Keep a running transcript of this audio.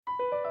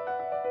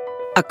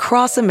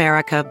Across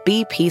America,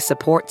 BP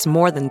supports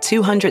more than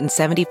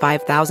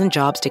 275,000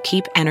 jobs to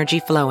keep energy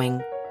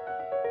flowing.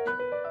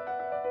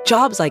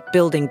 Jobs like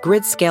building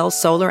grid-scale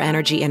solar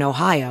energy in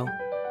Ohio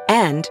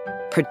and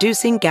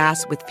producing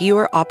gas with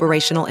fewer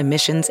operational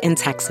emissions in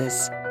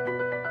Texas.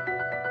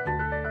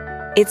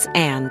 It's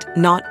and,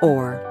 not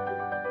or.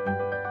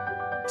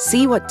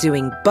 See what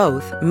doing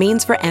both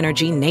means for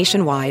energy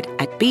nationwide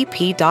at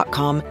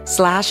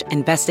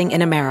bp.com/investing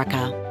in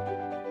America.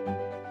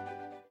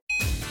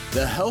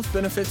 The health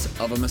benefits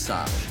of a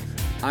massage.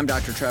 I'm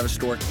Dr. Travis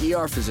Stork,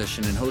 ER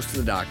physician and host of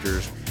The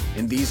Doctors,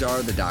 and these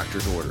are the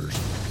doctor's orders.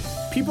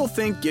 People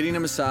think getting a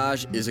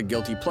massage is a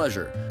guilty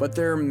pleasure, but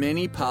there are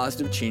many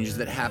positive changes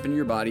that happen to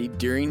your body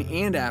during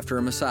and after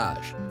a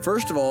massage.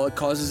 First of all, it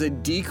causes a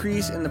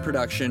decrease in the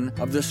production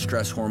of the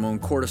stress hormone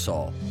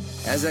cortisol.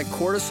 As that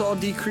cortisol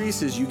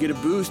decreases, you get a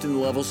boost in the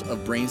levels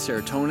of brain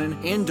serotonin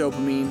and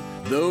dopamine.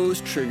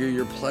 Those trigger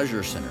your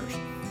pleasure centers.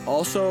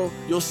 Also,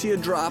 you'll see a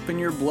drop in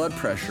your blood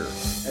pressure,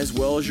 as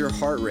well as your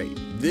heart rate.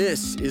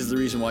 This is the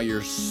reason why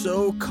you're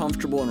so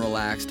comfortable and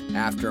relaxed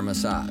after a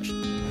massage.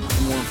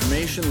 For more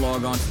information,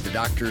 log on to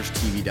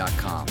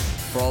thedoctorstv.com.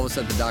 For all of us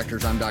at The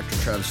Doctors, I'm Dr.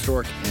 Travis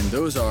Stork, and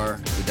those are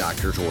The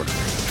Doctor's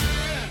Orders.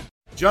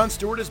 Jon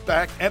Stewart is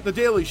back at The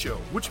Daily Show,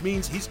 which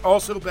means he's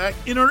also back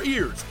in our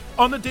ears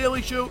on The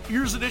Daily Show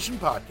Ears Edition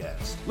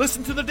podcast.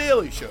 Listen to The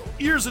Daily Show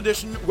Ears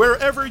Edition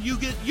wherever you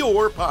get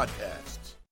your podcasts.